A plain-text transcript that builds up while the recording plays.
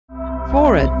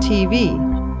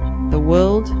FORA.tv. The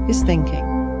world is thinking.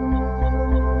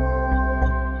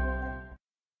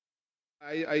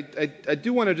 I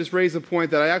do want to just raise a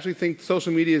point that I actually think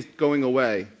social media is going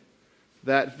away.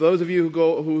 That those of you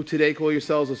who today call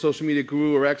yourselves a social media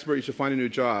guru or expert, you should find a new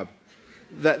job.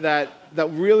 That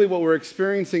really what we're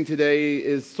experiencing today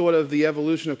is sort of the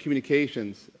evolution of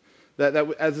communications. That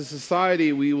as a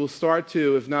society we will start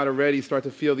to, if not already, start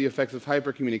to feel the effects of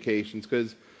hypercommunications.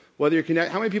 Because whether you're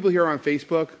how many people here are on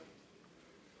Facebook?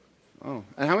 Oh,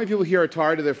 and how many people here are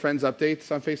tired of their friends'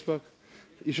 updates on Facebook?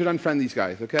 You should unfriend these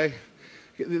guys, okay?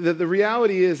 The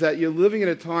reality is that you're living at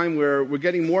a time where we're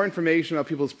getting more information about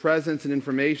people's presence and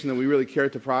information than we really care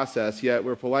to process, yet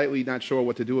we're politely not sure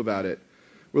what to do about it.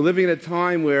 We're living at a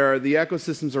time where the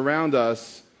ecosystems around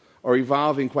us are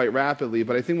evolving quite rapidly,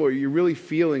 but I think what you're really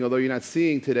feeling, although you're not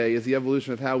seeing today, is the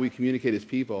evolution of how we communicate as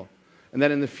people. And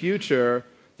that in the future,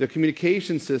 the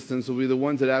communication systems will be the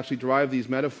ones that actually drive these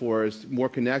metaphors more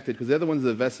connected, because they're the ones that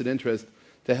have vested interest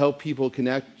to help people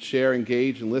connect, share,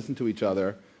 engage, and listen to each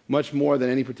other, much more than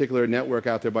any particular network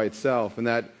out there by itself. And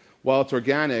that while it's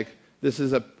organic, this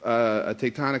is a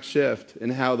tectonic shift in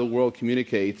how the world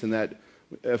communicates, and that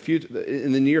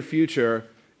in the near future,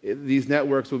 these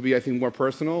networks will be, I think, more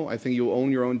personal. I think you'll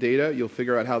own your own data. You'll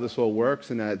figure out how this all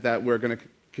works, and that we're going to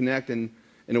connect in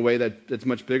a way that's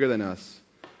much bigger than us.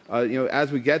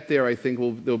 As we get there, I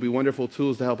think there'll be wonderful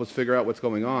tools to help us figure out what's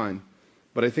going on.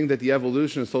 But I think that the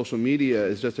evolution of social media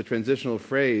is just a transitional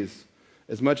phrase.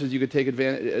 As much as you could take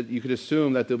advantage, you could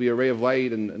assume that there'll be a ray of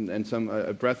light and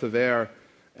a breath of air,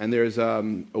 and there's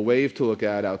a wave to look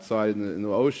at outside in the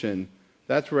ocean.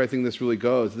 That's where I think this really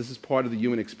goes. This is part of the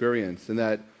human experience, and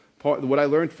that what I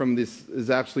learned from this is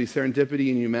actually serendipity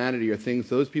and humanity are things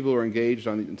those people who are engaged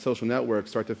in social networks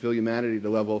start to feel humanity at a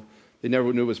level they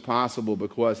never knew was possible,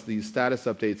 because these status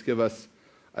updates give us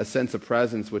a sense of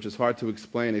presence which is hard to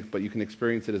explain, but you can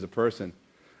experience it as a person.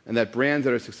 And that brands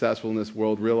that are successful in this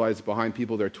world realize behind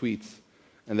people their tweets,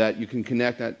 and that you can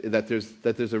connect that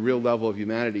there's a real level of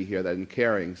humanity here, that in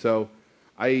caring. So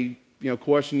I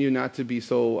caution you not to be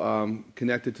so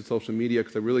connected to social media,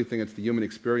 because I really think it's the human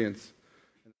experience